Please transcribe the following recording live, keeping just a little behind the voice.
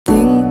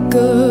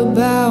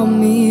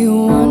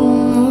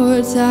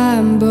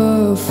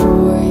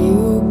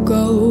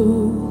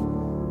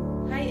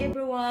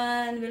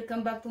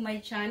welcome back to my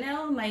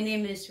channel. My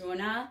name is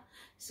Rhona.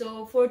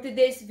 So for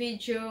today's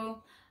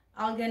video,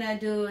 I'm gonna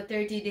do a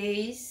 30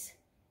 days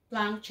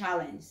plank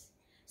challenge.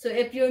 So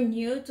if you're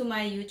new to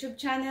my YouTube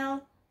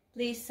channel,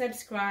 please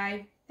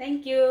subscribe.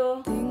 Thank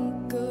you.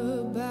 Think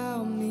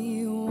about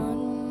me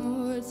one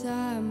more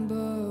time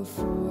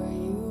before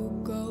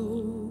you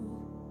go.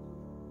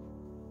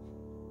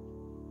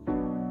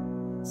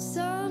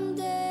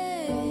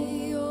 Someday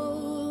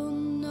you'll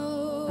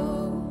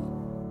know.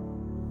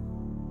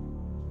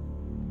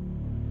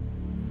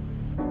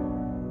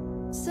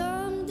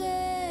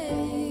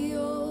 Someday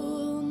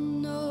you'll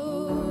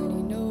know.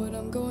 You know what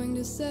I'm going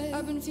to say.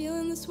 I've been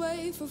feeling this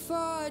way for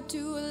far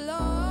too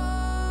long.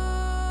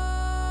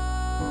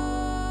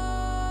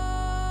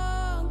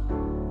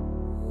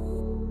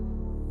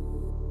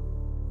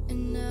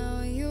 And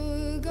now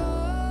you're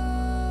gone.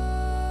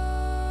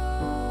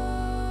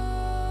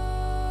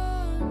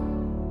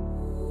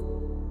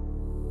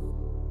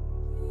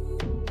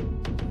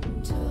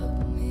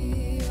 Took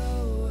me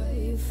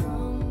away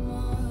from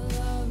all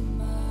of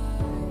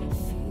my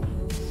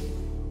fears.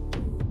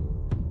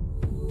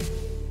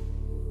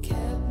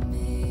 Kept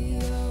me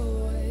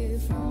away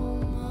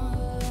from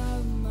all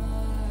of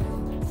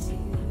my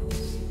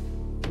tears.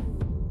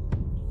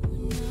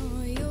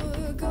 Now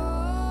you're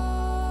gone.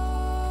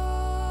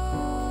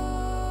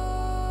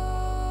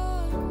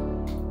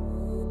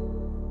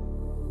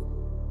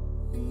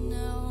 And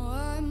now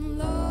I'm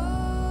lost.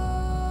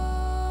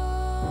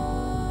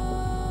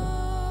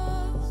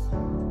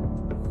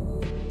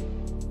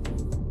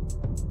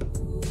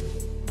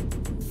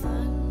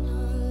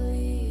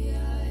 Finally,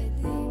 I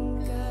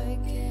think I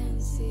can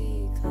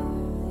see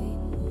clearly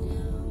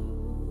now.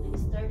 I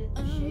started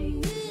to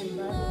shake. Think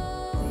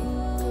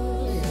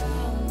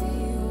about me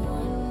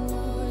one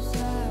more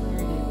time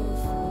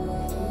before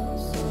you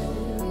say.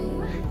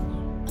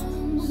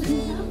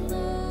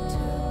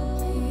 Took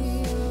me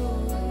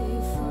away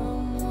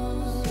from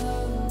all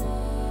of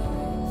my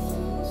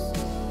fears.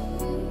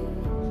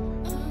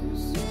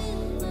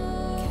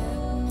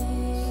 Kept me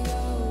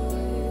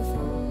away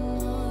from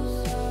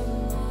all of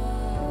my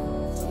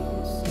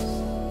tears.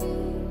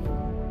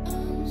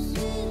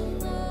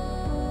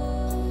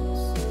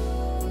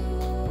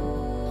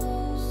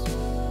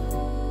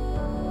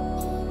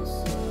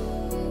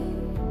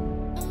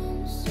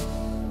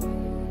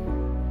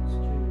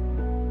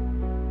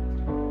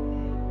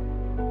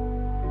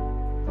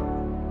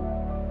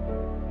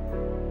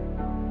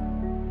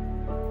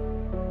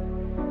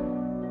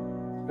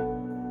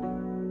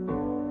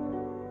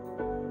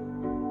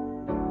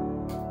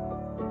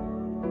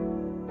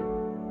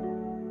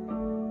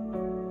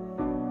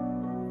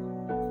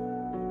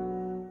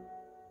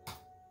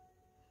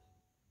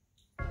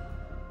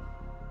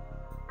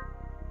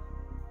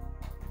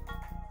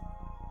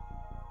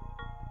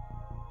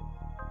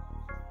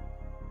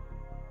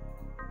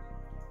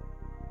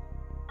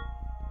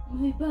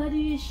 My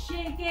body is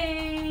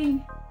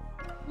shaking.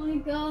 Oh my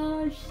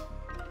gosh.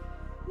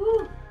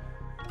 Whew.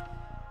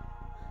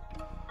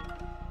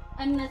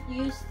 I'm not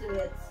used to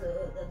it, so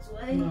that's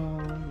why. No,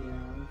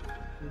 yeah.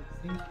 It's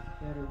things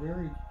that are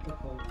very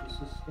difficult to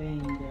sustain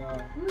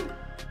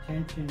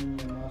tension in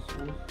your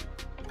muscles.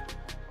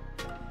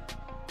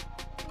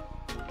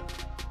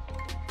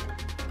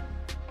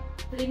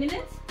 Three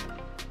minutes?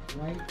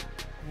 Right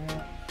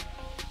at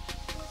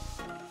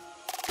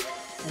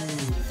 3.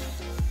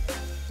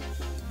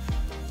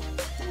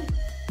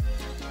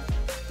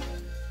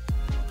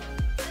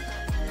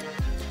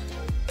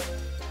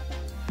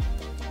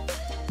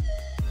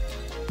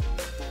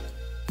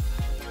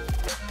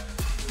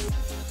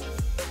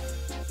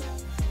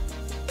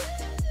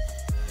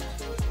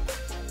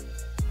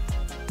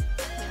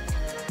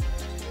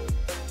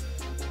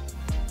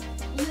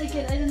 Oh my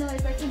god, I don't know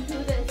if I can do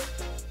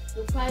this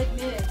to 5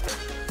 minutes.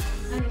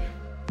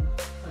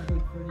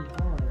 Probably pretty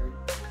hard.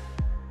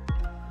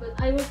 But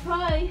I will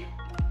try.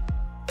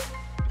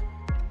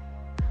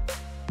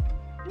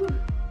 Whew.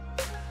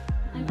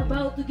 I'm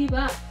about to give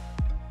up.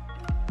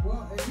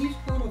 Well, at least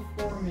go to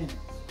 4 minutes.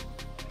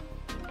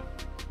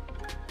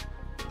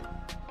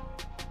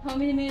 How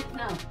many minutes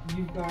now?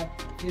 You've got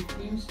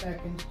 15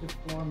 seconds to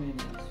 4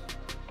 minutes.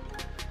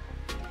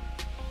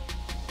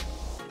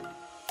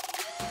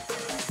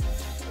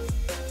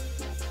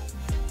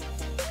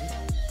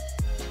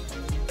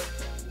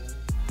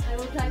 I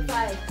will try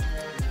 5.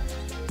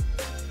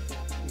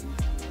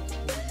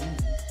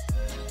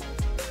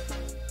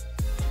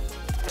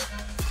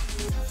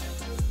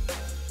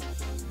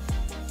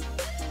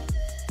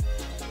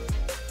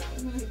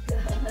 Oh my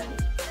god.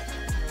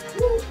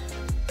 Woo.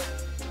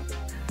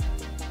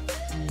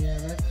 Yeah,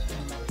 that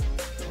kind of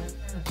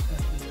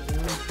stuff is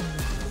very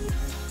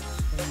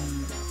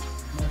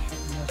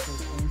muscle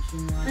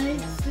tension like And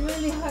that. it's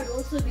really hard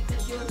also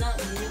because you're not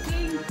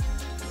moving.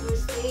 You're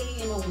staying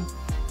in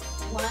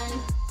one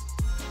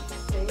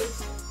place.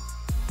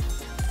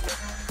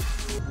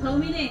 How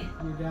many?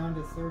 You're down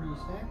to 30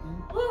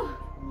 seconds. Oh,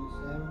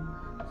 27,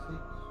 26,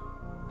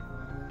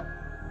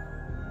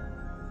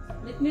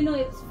 5, let me know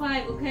if it's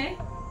 5, okay?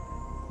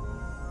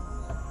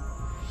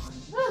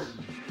 Ah.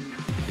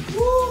 Woo.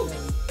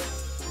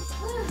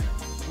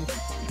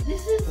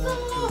 This is but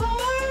so